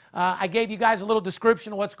over. I gave you guys a little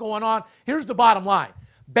description of what's going on. Here's the bottom line.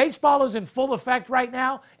 Baseball is in full effect right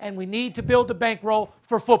now, and we need to build the bankroll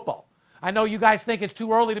for football. I know you guys think it's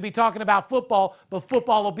too early to be talking about football, but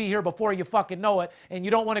football will be here before you fucking know it, and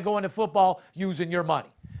you don't want to go into football using your money.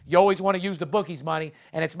 You always want to use the bookies' money,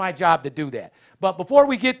 and it's my job to do that. But before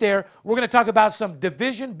we get there, we're going to talk about some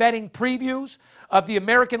division betting previews of the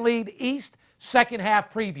American League East second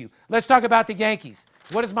half preview. Let's talk about the Yankees.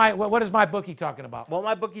 What is my bookie talking about? Well,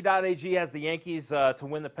 MyBookie.ag has the Yankees to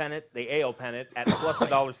win the pennant, the AL pennant, at plus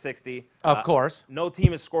 $1.60. Of course. No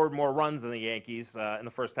team has scored more runs than the Yankees in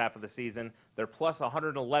the first half of the season. Their plus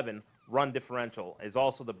 111 run differential is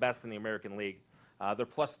also the best in the American League. They're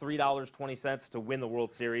plus $3.20 to win the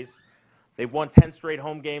World Series. They've won 10 straight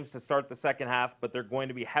home games to start the second half, but they're going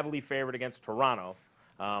to be heavily favored against Toronto.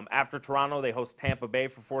 After Toronto, they host Tampa Bay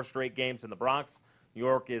for 4 straight games in the Bronx. New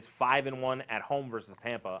York is 5-1 at home versus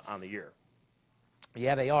Tampa on the year.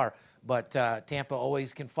 Yeah, they are. But Tampa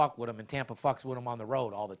always can fuck with them, and Tampa fucks with them on the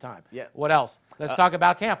road all the time. Yeah. What else? Let's talk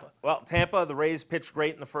about Tampa. Well, Tampa, the Rays pitched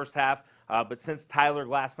great in the first half, but since Tyler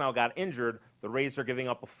Glasnow got injured, the Rays are giving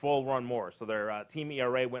up a full run more. So their team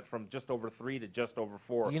ERA went from just over 3 to just over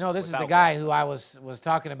 4. You know, this is the guy who I was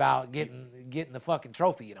talking about getting the fucking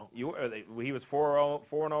trophy, you know. He was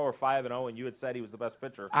 4-0 or 5-0, and you had said he was the best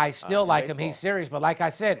pitcher. I still like him. baseball. He's serious. But like I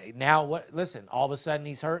said, now, listen, all of a sudden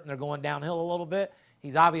he's hurt and they're going downhill a little bit.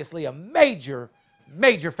 He's obviously a major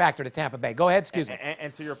factor to Tampa Bay. Go ahead, excuse me.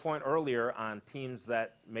 And to your point earlier on teams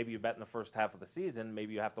that maybe you bet in the first half of the season,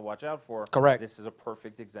 maybe you have to watch out for. Correct. This is a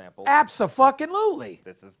perfect example. Abso-fucking-lutely.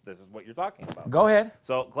 This is what you're talking about. Go ahead.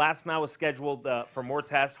 So Glasnow is scheduled for more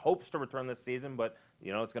tests, hopes to return this season, but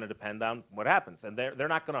you know it's going to depend on what happens. And they're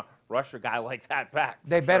not going to rush a guy like that back.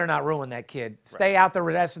 They better not ruin that kid. Stay out the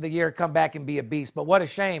rest of the year, come back and be a beast. But what a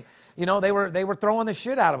shame. You know, they were throwing the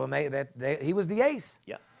shit out of him. He was the ace.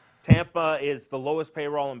 Yeah. Tampa is the lowest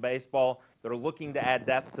payroll in baseball. They're looking to add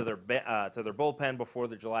depth to their bullpen before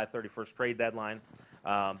the July 31st trade deadline.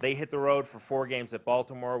 They hit the road for 4 games at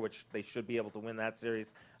Baltimore, which they should be able to win that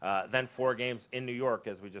series. Then 4 games in New York,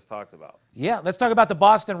 as we just talked about. Yeah, let's talk about the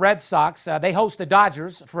Boston Red Sox. They host the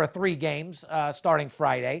Dodgers for 3 games starting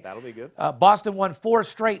Friday. That'll be good. Boston won 4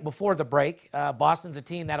 straight before the break. Boston's a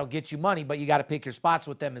team that'll get you money, but you got to pick your spots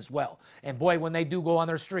with them as well. And boy, when they do go on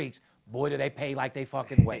their streaks, boy, do they pay like they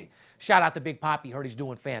fucking weigh. Shout out to Big Poppy. Heard he's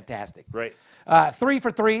doing fantastic. Great. 3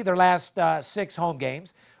 for 3 their last 6 home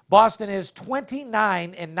games. Boston is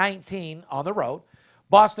 29-19 on the road.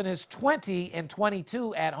 Boston is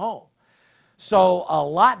 20-22 at home. So a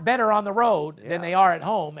lot better on the road than they are at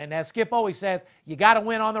home. And as Skip always says, you got to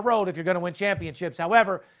win on the road if you're going to win championships.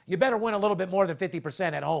 However, you better win a little bit more than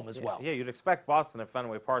 50% at home as well. Yeah, you'd expect Boston at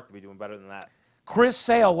Fenway Park to be doing better than that. Chris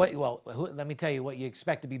Sale, let me tell you what you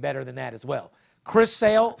expect to be better than that as well. Chris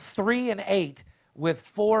Sale, 3-8 with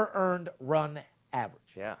 4 earned run average.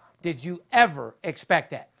 Yeah. Did you ever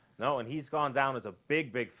expect that? No, and he's gone down as a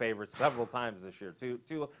big favorite several times this year.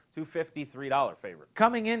 $253 favorite.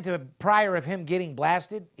 Coming into prior of him getting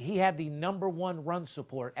blasted, he had the #1 run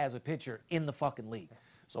support as a pitcher in the fucking league.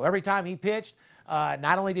 So every time he pitched,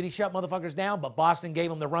 not only did he shut motherfuckers down, but Boston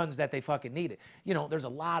gave him the runs that they fucking needed. You know, there's a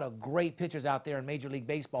lot of great pitchers out there in Major League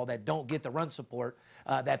Baseball that don't get the run support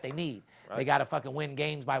that they need. Right. They got to fucking win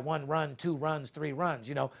games by 1 run, 2 runs, 3 runs.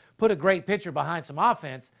 You know, put a great pitcher behind some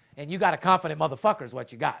offense, and you got a confident motherfucker is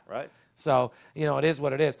what you got. Right. So, you know, it is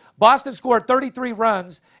what it is. Boston scored 33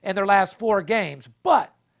 runs in their last 4 games,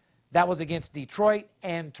 but that was against Detroit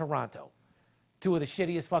and Toronto. 2 of the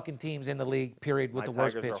shittiest fucking teams in the league, period, with the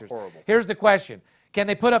worst pitchers. Here's the question. Can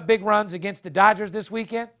they put up big runs against the Dodgers this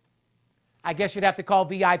weekend? I guess you'd have to call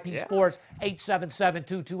VIP Sports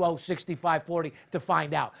 877-220-6540 to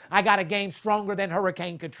find out. I got a game stronger than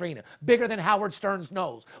Hurricane Katrina, bigger than Howard Stern's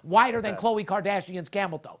nose, wider than Khloe Kardashian's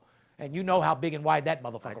camel toe. And you know how big and wide that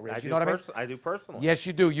motherfucker is. You know what I mean? I do personally. Yes,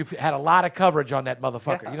 you do. You've had a lot of coverage on that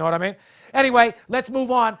motherfucker. Yeah. You know what I mean? Anyway, let's move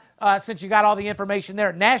on since you got all the information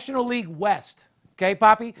there. National League West. Okay,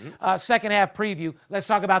 Poppy? Second half preview. Let's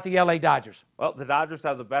talk about the LA Dodgers. Well, the Dodgers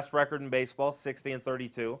have the best record in baseball,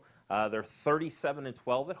 60-32. They're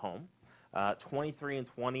 37-12 at home,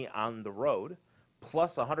 23-20 on the road,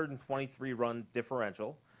 plus 123-run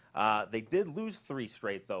differential. They did lose 3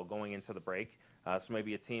 straight, though, going into the break. So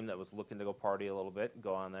maybe a team that was looking to go party a little bit and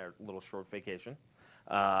go on their little short vacation.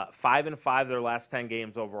 5-5 their last 10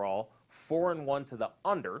 games overall, 4-1 to the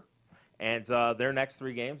under. And their next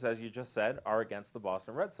 3 games, as you just said, are against the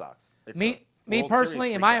Boston Red Sox. Me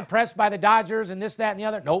personally, am I impressed by the Dodgers and this, that, and the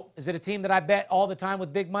other? Nope. Is it a team that I bet all the time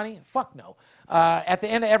with big money? Fuck no. At the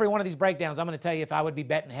end of every one of these breakdowns, I'm going to tell you if I would be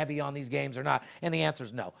betting heavy on these games or not. And the answer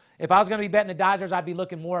is no. If I was going to be betting the Dodgers, I'd be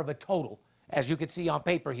looking more of a total. As you can see on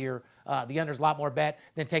paper here, the under's a lot more bet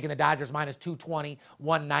than taking the Dodgers minus 220,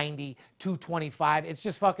 190, 225. It's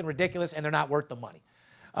just fucking ridiculous, and they're not worth the money.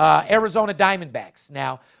 Arizona Diamondbacks.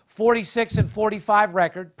 Now, 46-45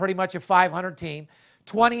 record, pretty much a 500 team.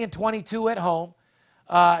 20-22 at home.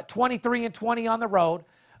 23-20 on the road.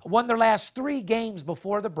 Won their last 3 games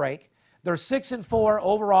before the break. They're 6-4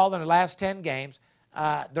 overall in their last 10 games.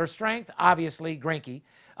 Their strength, obviously, Greinke.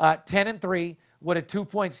 10-3 with a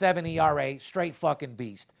 2.7 ERA. Straight fucking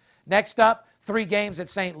beast. Next up, 3 games at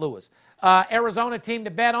St. Louis. Arizona team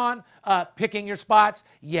to bet on, picking your spots,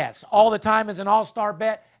 yes. All the time as an all-star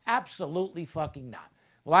bet, absolutely fucking not.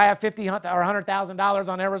 Will I have $50,000 or $100,000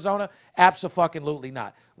 on Arizona? Absolutely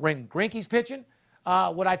not. When Greinke's pitching,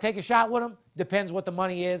 would I take a shot with him? Depends what the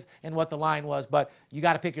money is and what the line was, but you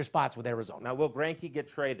got to pick your spots with Arizona. Now, will Greinke get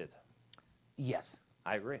traded? Yes.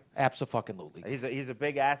 I agree. Absolutely. He's a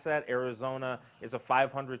big asset. Arizona is a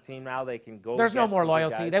 500 team now. They can go. There's no more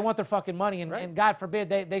loyalty. They want their fucking money, and God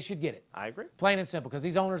forbid they should get it. I agree. Plain and simple, because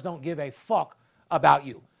these owners don't give a fuck about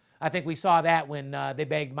you. I think we saw that when they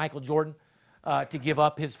begged Michael Jordan to give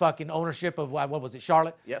up his fucking ownership of, what was it,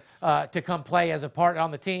 Charlotte? Yes. To come play as a part on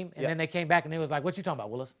the team, and then they came back and they was like, what you talking about,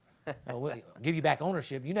 Willis? We'll give you back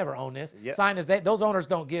ownership. You never own this. Yep. Sign this. Those owners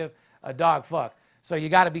don't give a dog fuck. So you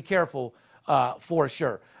got to be careful for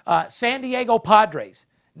sure. San Diego Padres.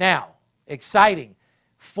 Now, exciting.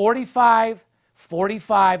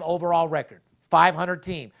 45-45 overall record. 500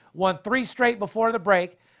 team. Won 3 straight before the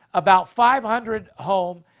break. About 500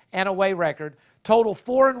 home and away record. Total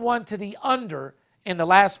 4-1 to the under in the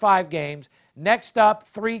last 5 games. Next up,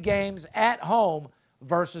 3 games at home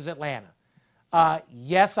versus Atlanta.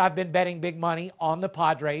 Yes, I've been betting big money on the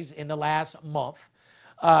Padres in the last month.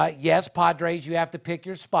 Yes, Padres, you have to pick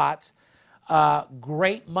your spots.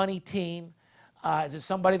 Great money team. Is it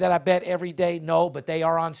somebody that I bet every day? No, but they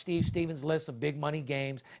are on Steve Stevens' list of big money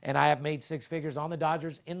games, and I have made 6 figures on the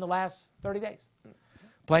Dodgers in the last 30 days.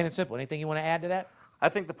 Plain and simple. Anything you want to add to that? I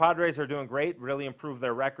think the Padres are doing great, really improve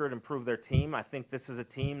their record, improve their team. I think this is a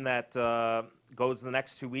team that goes the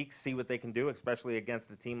next 2 weeks, see what they can do, especially against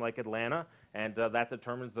a team like Atlanta, and that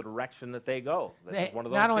determines the direction that they go. This is one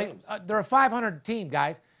of those teams. They're a 500 team,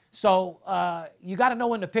 guys, so you got to know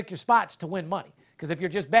when to pick your spots to win money. Because if you're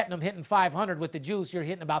just betting them hitting 500 with the juice, you're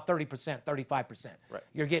hitting about 30%, 35%. Right.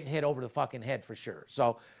 You're getting hit over the fucking head for sure.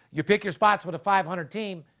 So you pick your spots with a 500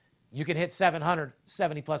 team, you can hit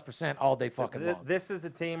 70+% all day fucking long. This is a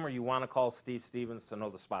team where you want to call Steve Stevens to know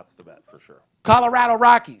the spots to bet for sure. Colorado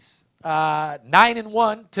Rockies,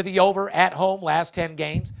 9-1 to the over at home last 10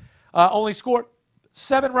 games. Only scored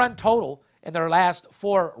 7-run total in their last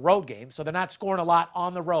 4 road games, so they're not scoring a lot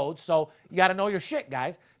on the road. So you got to know your shit,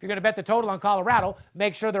 guys. If you're going to bet the total on Colorado,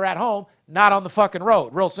 make sure they're at home, not on the fucking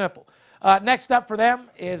road. Real simple. Next up for them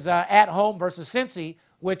is at home versus Cincy,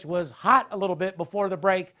 which was hot a little bit before the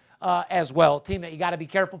break as well. A team that you got to be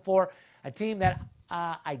careful for. A team that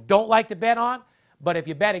I don't like to bet on, but if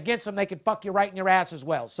you bet against them, they can fuck you right in your ass as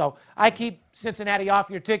well. So I keep Cincinnati off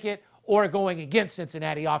your ticket or going against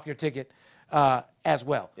Cincinnati off your ticket as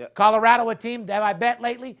well. Yep. Colorado, a team that I bet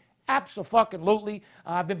lately? Abso-fucking-lutely.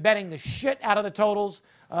 I've been betting the shit out of the totals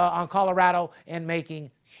on Colorado and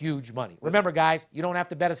making huge money. Remember, guys, you don't have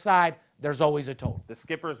to bet a side. There's always a total. The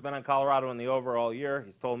skipper's been on Colorado in the over all year.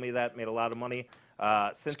 He's told me that, made a lot of money.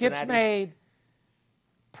 Cincinnati. Skip's made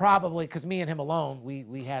probably, because me and him alone,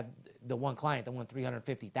 we had the one client that won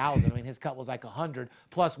 $350,000. I mean, his cut was like $100.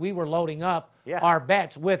 Plus, we were loading up our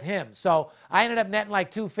bets with him. So I ended up netting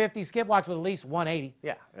like $250. Skip walked with at least $180.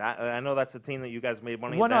 Yeah, I know that's a team that you guys made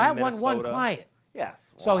money. Well, no, I had one Minnesota. client. Yes.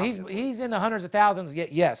 So he's in the hundreds of thousands.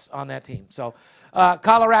 Yes, on that team. So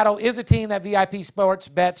Colorado is a team that VIP Sports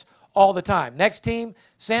bets all the time. Next team,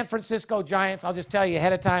 San Francisco Giants. I'll just tell you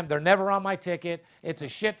ahead of time, they're never on my ticket. It's a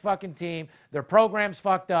shit fucking team. Their program's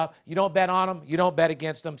fucked up. You don't bet on them. You don't bet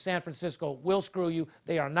against them. San Francisco will screw you.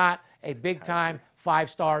 They are not a big-time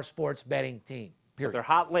 5-star sports betting team, period. But they're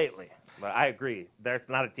hot lately. But I agree. That's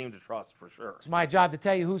not a team to trust for sure. It's my job to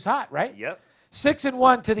tell you who's hot, right? Yep.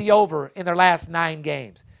 6-1 to the over in their last 9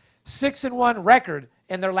 games. 6-1 record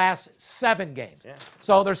in their last 7 games. Yeah.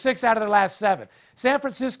 So they're 6 out of their last 7. San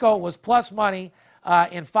Francisco was plus money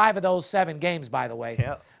in 5 of those 7 games, by the way.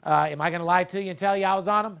 Yep. Am I going to lie to you and tell you I was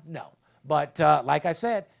on them? No. But like I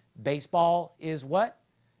said, baseball is what?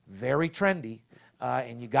 Very trendy.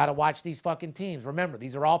 And you got to watch these fucking teams. Remember,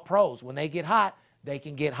 these are all pros. When they get hot, they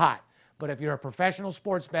can get hot. But if you're a professional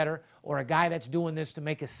sports bettor or a guy that's doing this to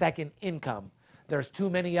make a second income, there's too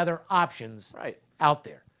many other options out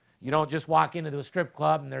there. You don't just walk into a strip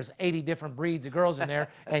club and there's 80 different breeds of girls in there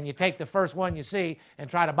and you take the first one you see and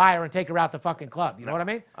try to buy her and take her out the fucking club. You know what I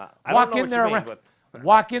mean? Walk in there,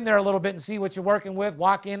 walk in there a little bit and see what you're working with.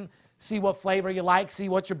 Walk in, see what flavor you like, see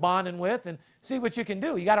what you're bonding with, and see what you can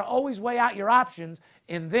do. You got to always weigh out your options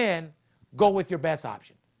and then go with your best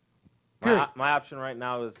option. My option right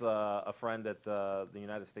now is a friend at the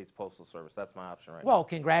United States Postal Service. That's my option right now. Well,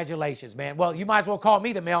 congratulations, man. Well, you might as well call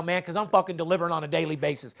me the mailman because I'm fucking delivering on a daily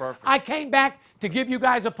basis. Perfect. I came back to give you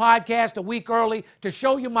guys a podcast a week early to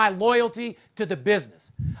show you my loyalty to the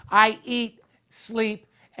business. I eat, sleep,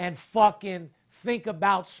 and fucking think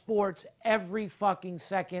about sports every fucking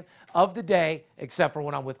second of the day, except for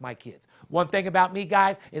when I'm with my kids. One thing about me,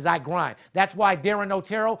 guys, is I grind. That's why Darren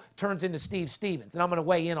Otero turns into Steve Stevens, and I'm going to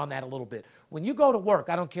weigh in on that a little bit. When you go to work,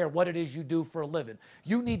 I don't care what it is you do for a living,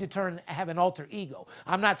 you need to have an alter ego.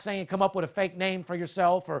 I'm not saying come up with a fake name for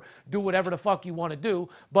yourself or do whatever the fuck you want to do,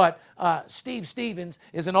 but Steve Stevens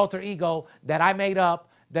is an alter ego that I made up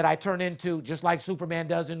that I turn into, just like Superman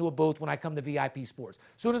does into a booth when I come to VIP Sports.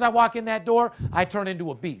 As soon as I walk in that door, I turn into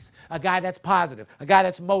a beast, a guy that's positive, a guy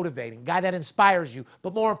that's motivating, a guy that inspires you,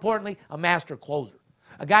 but more importantly, a master closer,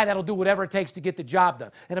 a guy that'll do whatever it takes to get the job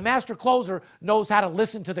done. And a master closer knows how to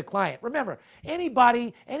listen to the client. Remember, any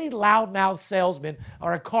loudmouth salesman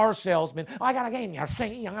or a car salesman, oh, I got a game, you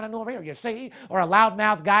see, I'm going to know over here, you see, or a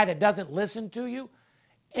loudmouth guy that doesn't listen to you,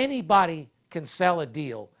 anybody can sell a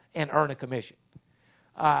deal and earn a commission.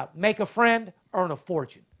 Make a friend, earn a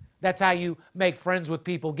fortune. That's how you make friends with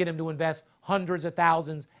people, get them to invest hundreds of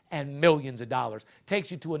thousands and millions of dollars.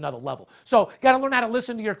 Takes you to another level. So you got to learn how to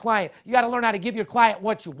listen to your client. You got to learn how to give your client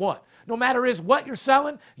what you want. No matter what you're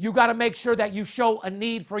selling, you got to make sure that you show a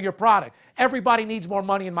need for your product. Everybody needs more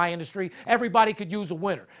money in my industry. Everybody could use a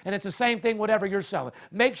winner. And it's the same thing whatever you're selling.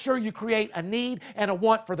 Make sure you create a need and a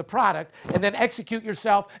want for the product and then execute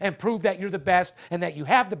yourself and prove that you're the best and that you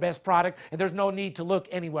have the best product and there's no need to look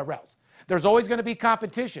anywhere else. There's always going to be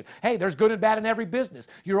competition. Hey, there's good and bad in every business.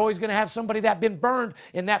 You're always going to have somebody that's been burned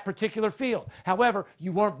in that particular field. However,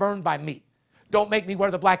 you weren't burned by me. Don't make me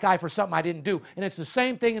wear the black eye for something I didn't do. And it's the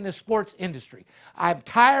same thing in the sports industry. I'm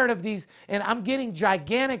tired of these, and I'm getting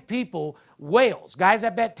gigantic people, whales, guys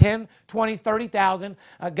that bet 10, 20, 30,000,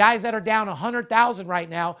 guys that are down 100,000 right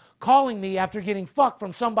now, calling me after getting fucked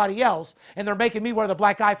from somebody else, and they're making me wear the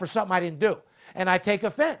black eye for something I didn't do. And I take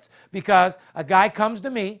offense because a guy comes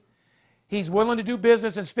to me, He's willing to do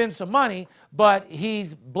business and spend some money, but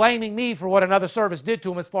he's blaming me for what another service did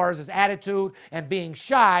to him as far as his attitude and being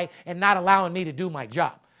shy and not allowing me to do my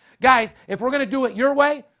job. Guys, if we're going to do it your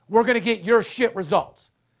way, we're going to get your shit results.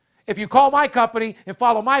 If you call my company and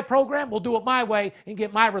follow my program, we'll do it my way and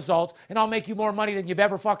get my results, and I'll make you more money than you've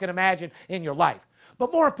ever fucking imagined in your life.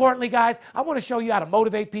 But more importantly, guys, I want to show you how to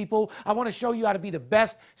motivate people. I want to show you how to be the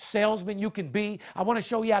best salesman you can be. I want to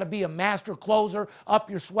show you how to be a master closer, up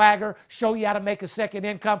your swagger, show you how to make a second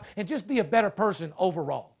income, and just be a better person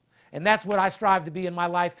overall. And that's what I strive to be in my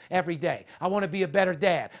life every day. I want to be a better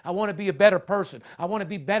dad. I want to be a better person. I want to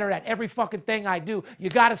be better at every fucking thing I do. You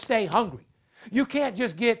got to stay hungry. You can't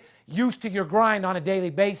just get used to your grind on a daily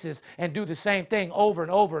basis and do the same thing over and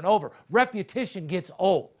over and over. Repetition gets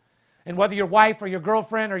old. And whether your wife or your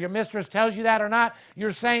girlfriend or your mistress tells you that or not,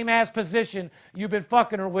 your same ass position you've been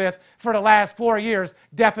fucking her with for the last 4 years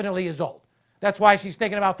definitely is old. That's why she's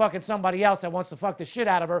thinking about fucking somebody else that wants to fuck the shit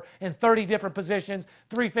out of her in 30 different positions,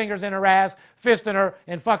 3 fingers in her ass, fisting her,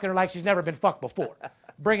 and fucking her like she's never been fucked before.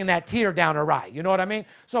 Bringing that tear down her eye. You know what I mean?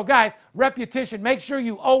 So guys, repetition, make sure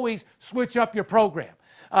you always switch up your program.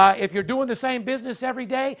 If you're doing the same business every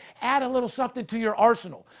day, add a little something to your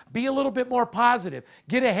arsenal. Be a little bit more positive.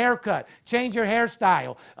 Get a haircut. Change your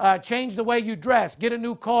hairstyle. Change the way you dress. Get a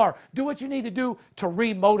new car. Do what you need to do to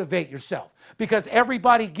re-motivate yourself. Because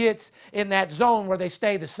everybody gets in that zone where they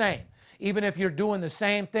stay the same, even if you're doing the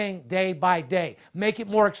same thing day by day. Make it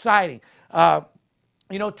more exciting.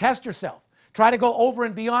 Test yourself. Try to go over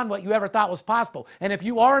and beyond what you ever thought was possible. And if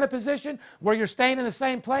you are in a position where you're staying in the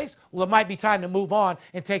same place, well, it might be time to move on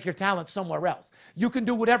and take your talent somewhere else. You can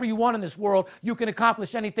do whatever you want in this world. You can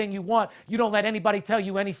accomplish anything you want. You don't let anybody tell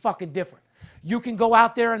you any fucking different. You can go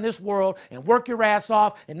out there in this world and work your ass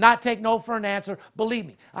off and not take no for an answer. Believe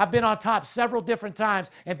me, I've been on top several different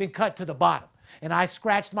times and been cut to the bottom. And I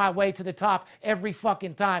scratched my way to the top every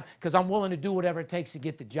fucking time because I'm willing to do whatever it takes to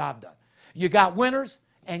get the job done. You got winners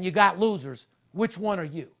and you got losers. Which one are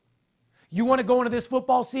you? You want to go into this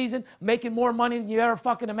football season making more money than you ever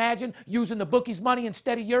fucking imagined, using the bookies' money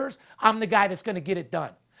instead of yours? I'm the guy that's going to get it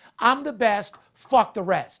done. I'm the best. Fuck the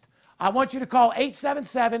rest. I want you to call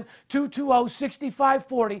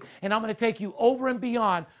 877-220-6540, and I'm going to take you over and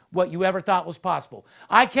beyond what you ever thought was possible.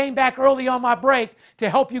 I came back early on my break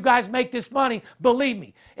to help you guys make this money. Believe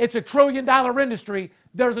me, it's a $1 trillion industry.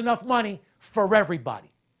 There's enough money for everybody.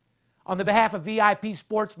 On the behalf of VIP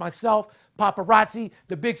Sports, myself, Paparazzi,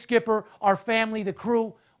 the Big Skipper, our family, the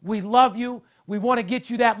crew, we love you. We want to get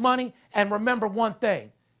you that money. And remember one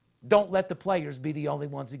thing. Don't let the players be the only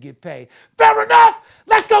ones that get paid. Fair enough.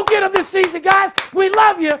 Let's go get them this season, guys. We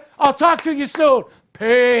love you. I'll talk to you soon.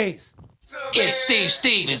 Peace. It's Steve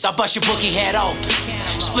Stevens, I bust your bookie head open.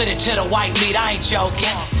 Split it to the white meat, I ain't joking.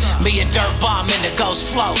 Me and Dirt Bomb in the ghost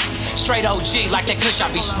float. Straight OG like that kush I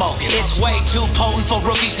be smoking. It's way too potent for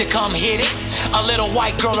rookies to come hit it. A little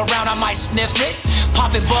white girl around, I might sniff it.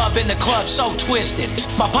 Poppin' bub in the club, so twisted.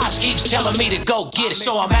 My pops keeps telling me to go get it.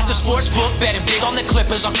 So I'm at the sports book, betting big on the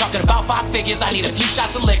Clippers. I'm talking about 5 figures, I need a few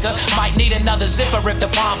shots of liquor. Might need another zipper if the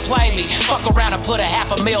bomb play me. Fuck around and put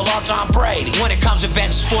 $500,000 on Tom Brady. When it comes to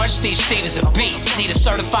betting sports, Steve Stevens a beast. Need a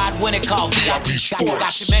certified winner called VIP Sports.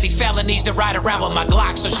 Got too many felonies to ride around with my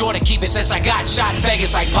Glock, so sure to keep it since I got shot in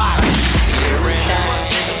Vegas like Pirate.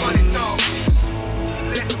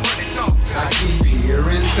 I keep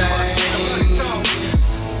hearing things.